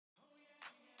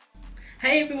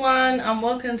Hey everyone,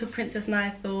 welcome to Princess Naya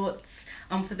Thoughts.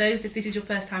 For those, if this is your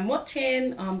first time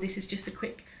watching, this is just a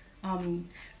quick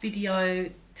video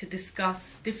to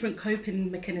discuss different coping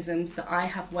mechanisms that I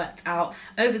have worked out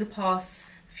over the past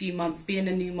few months, being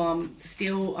a new mum,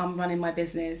 still running my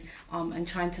business and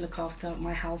trying to look after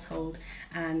my household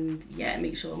and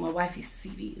make sure my wifey's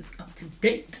CV is up to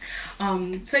date.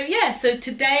 So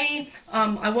today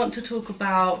I want to talk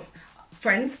about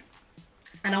friends.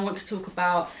 And I want to talk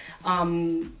about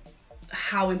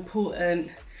how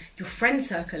important your friend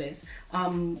circle is.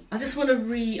 I just want to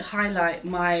re-highlight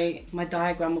my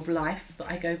diagram of life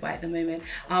that I go by at the moment.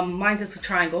 Mine's a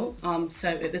triangle. So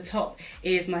at the top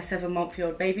is my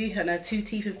 7-month-old baby, and her 2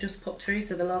 teeth have just popped through.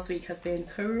 So the last week has been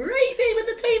crazy with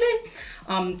the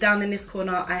teething. Down in this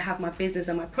corner, I have my business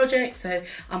and my project. So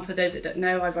for those that don't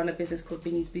know, I run a business called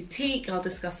Bingy's Boutique. I'll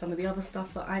discuss some of the other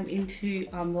stuff that I'm into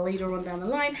later on down the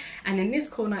line. And in this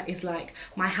corner is like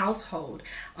my household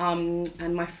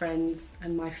and my friends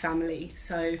and my family.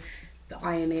 So the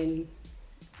ironing,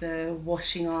 the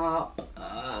washing up,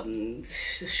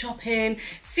 the shopping,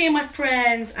 seeing my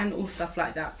friends and all stuff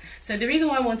like that. So the reason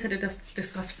why I wanted to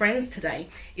discuss friends today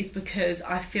is because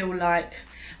I feel like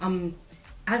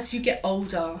as you get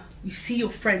older, you see your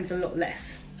friends a lot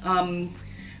less.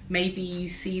 Maybe you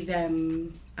see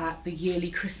them at the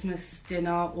yearly Christmas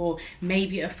dinner or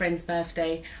maybe at a friend's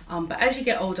birthday. But as you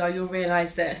get older, you'll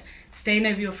realise that staying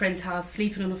over your friend's house,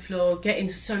 sleeping on the floor, getting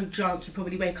so drunk you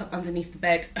probably wake up underneath the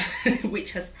bed,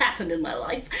 which has happened in my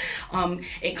life,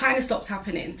 it kind of stops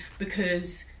happening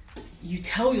because you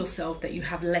tell yourself that you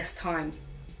have less time.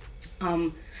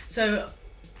 So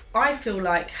I feel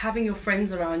like having your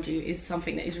friends around you is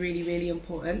something that is really, really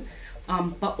important.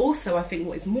 But also I think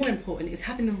what is more important is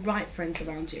having the right friends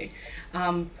around you.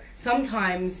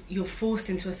 Sometimes you're forced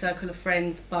into a circle of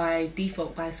friends by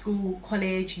default, by school,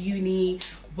 college, uni,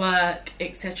 work,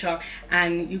 etc.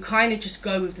 And you kind of just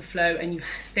go with the flow and you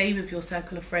stay with your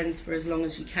circle of friends for as long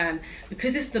as you can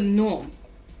because it's the norm.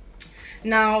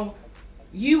 Now,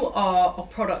 you are a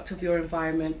product of your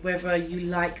environment, whether you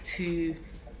like to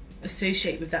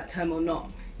associate with that term or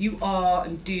not. You are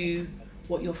and do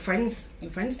what your friends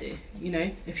do. You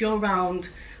know, if you're around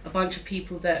a bunch of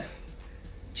people that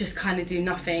just kind of do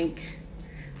nothing,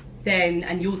 then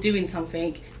and you're doing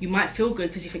something, you might feel good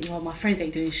because you think, well, my friends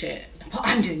ain't doing shit, but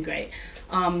I'm doing great.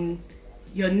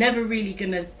 You're never really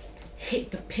gonna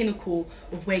hit the pinnacle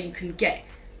of where you can get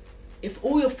if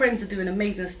all your friends are doing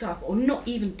amazing stuff, or not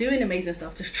even doing amazing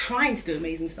stuff, just trying to do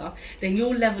amazing stuff. Then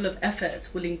your level of effort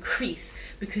will increase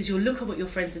because you'll look at what your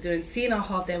friends are doing, seeing how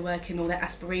hard they're working, all their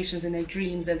aspirations and their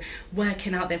dreams, and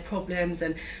working out their problems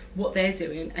and what they're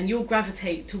doing, and you'll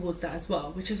gravitate towards that as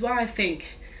well, which is why I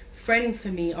think friends for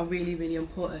me are really, really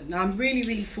important. Now, I'm really,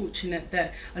 really fortunate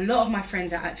that a lot of my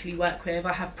friends I actually work with,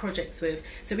 I have projects with,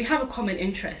 so we have a common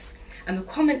interest. And the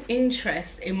common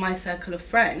interest in my circle of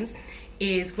friends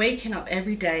is waking up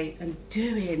every day and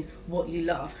doing what you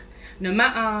love. No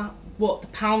matter what the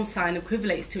pound sign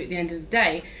equates to at the end of the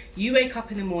day, you wake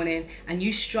up in the morning and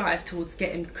you strive towards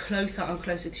getting closer and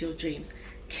closer to your dreams.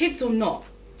 Kids or not.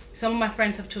 Some of my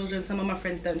friends have children, some of my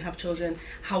friends don't have children.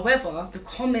 However, the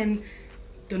common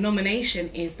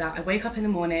denomination is that I wake up in the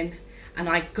morning and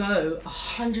I go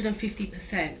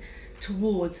 150%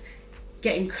 towards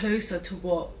getting closer to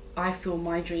what I feel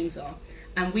my dreams are.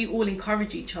 And we all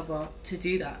encourage each other to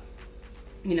do that,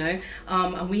 you know,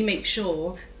 and we make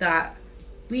sure that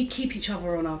we keep each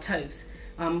other on our toes.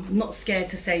 I'm not scared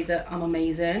to say that I'm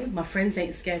amazing. My friends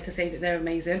ain't scared to say that they're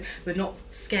amazing. We're not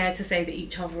scared to say that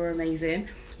each other are amazing.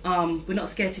 We're not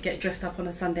scared to get dressed up on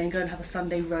a Sunday and go and have a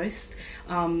Sunday roast.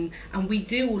 And we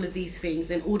do all of these things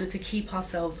in order to keep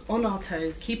ourselves on our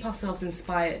toes, keep ourselves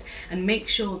inspired, and make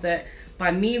sure that by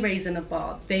me raising a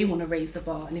bar, they want to raise the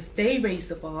bar. And if they raise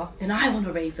the bar, then I want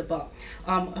to raise the bar.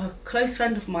 A close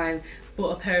friend of mine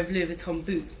bought a pair of Louis Vuitton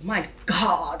boots. My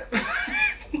God,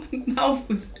 my mouth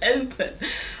was open.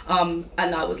 And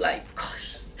I was like,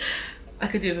 gosh, I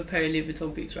could do with a pair of Louis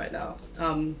Vuitton boots right now.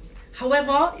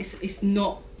 However, it's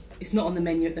not on the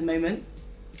menu at the moment.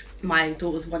 My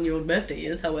daughter's 1-year-old birthday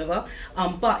is, however,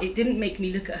 but it didn't make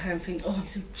me look at her and think, oh, I'm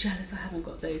so jealous I haven't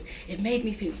got those. It made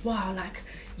me think, wow, like,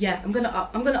 yeah, I'm gonna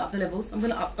up the levels. I'm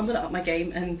gonna up my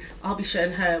game, and I'll be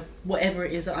showing her whatever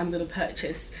it is that I'm gonna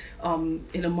purchase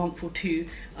in a month or two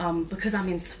because I'm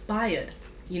inspired.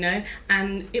 You know,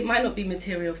 and it might not be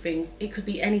material things, it could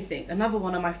be anything. Another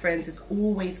one of my friends is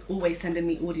always sending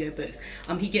me audiobooks.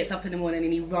 He gets up in the morning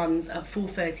and he runs at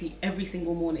 4:30 every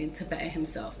single morning to better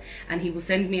himself, and he will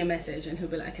send me a message and he'll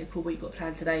be like, okay, cool, what you got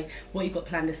planned today, what you got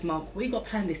planned this month, what you got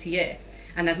planned this year.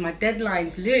 And as my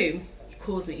deadlines loom, he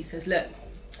calls me, he says, look,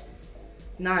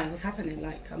 "Nah, what's happening?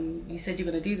 Like, you said you're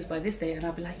gonna do this by this day," and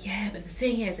I'll be like, "Yeah, but the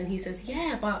thing is," and he says,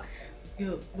 "Yeah, but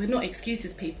we're not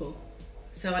excuses people,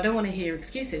 so I don't want to hear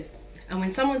excuses." And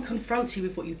when someone confronts you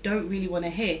with what you don't really want to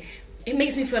hear, it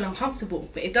makes me feel uncomfortable.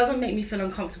 But it doesn't make me feel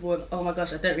uncomfortable and, oh my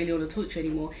gosh, I don't really want to talk to you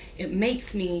anymore. It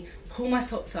makes me pull my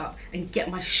socks up and get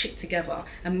my shit together,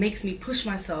 and makes me push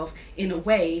myself in a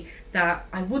way that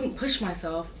I wouldn't push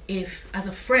myself if, as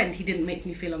a friend, he didn't make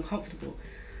me feel uncomfortable.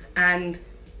 And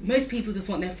most people just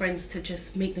want their friends to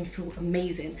just make them feel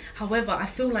amazing. However, I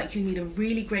feel like you need a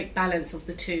really great balance of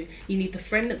the two. You need the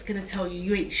friend that's going to tell you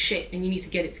you ain't shit and you need to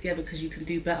get it together because you can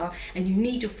do better. And you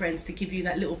need your friends to give you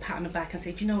that little pat on the back and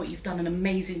say, "Do you know what, you've done an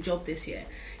amazing job this year.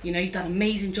 You know, you've done an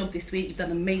amazing job this week, you've done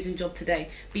an amazing job today.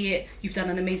 Be it you've done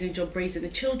an amazing job raising the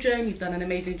children, you've done an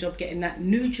amazing job getting that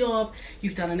new job,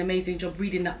 you've done an amazing job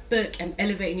reading that book and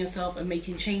elevating yourself and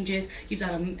making changes, you've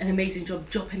done an amazing job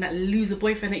dropping that loser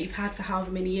boyfriend that you've had for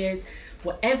however many years."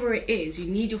 Whatever it is, you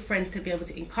need your friends to be able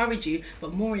to encourage you,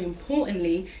 but more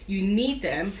importantly, you need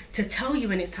them to tell you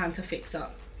when it's time to fix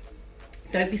up.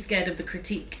 Don't be scared of the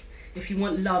critique. If you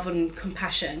want love and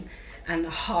compassion and a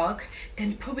hug,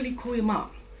 then probably call your mum.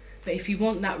 But if you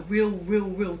want that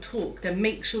real talk, then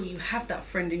make sure you have that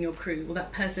friend in your crew or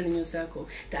that person in your circle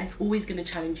that is always going to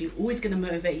challenge you, always going to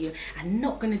motivate you, and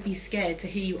not going to be scared to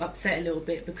hear you upset a little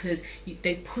bit because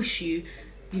they push you,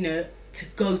 you know, to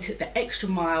go to the extra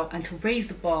mile and to raise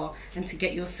the bar and to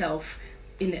get yourself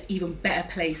in an even better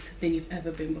place than you've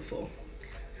ever been before.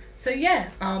 So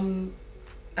yeah,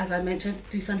 as I mentioned,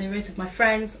 do Sunday roast with my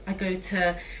friends. I go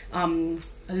to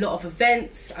a lot of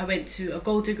events. I went to a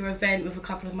gold digger event with a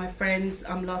couple of my friends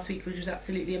last week, which was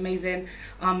absolutely amazing.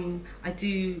 I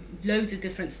do loads of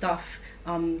different stuff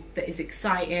that is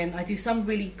exciting. I do some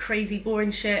really crazy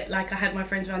boring shit, like I had my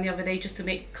friends around the other day just to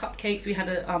make cupcakes. We had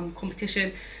a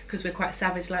competition because we're quite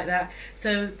savage like that.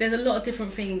 So there's a lot of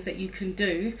different things that you can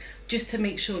do just to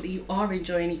make sure that you are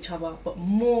enjoying each other, but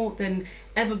more than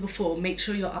ever before, make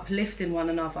sure you're uplifting one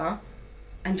another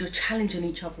and you're challenging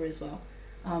each other as well.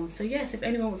 So yes, if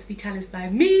anyone wants to be challenged by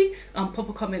me, pop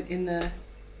a comment in the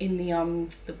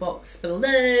box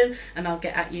below and I'll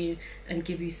get at you and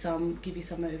give you some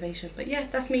motivation. But yeah,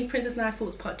 that's me, Princess Knife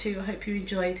Thoughts Part 2. I hope you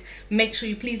enjoyed. Make sure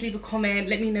you please leave a comment.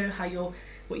 Let me know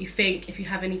what you think. If you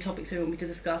have any topics you want me to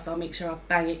discuss, I'll make sure I'll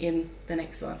bang it in the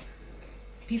next one.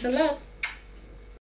 Peace and love.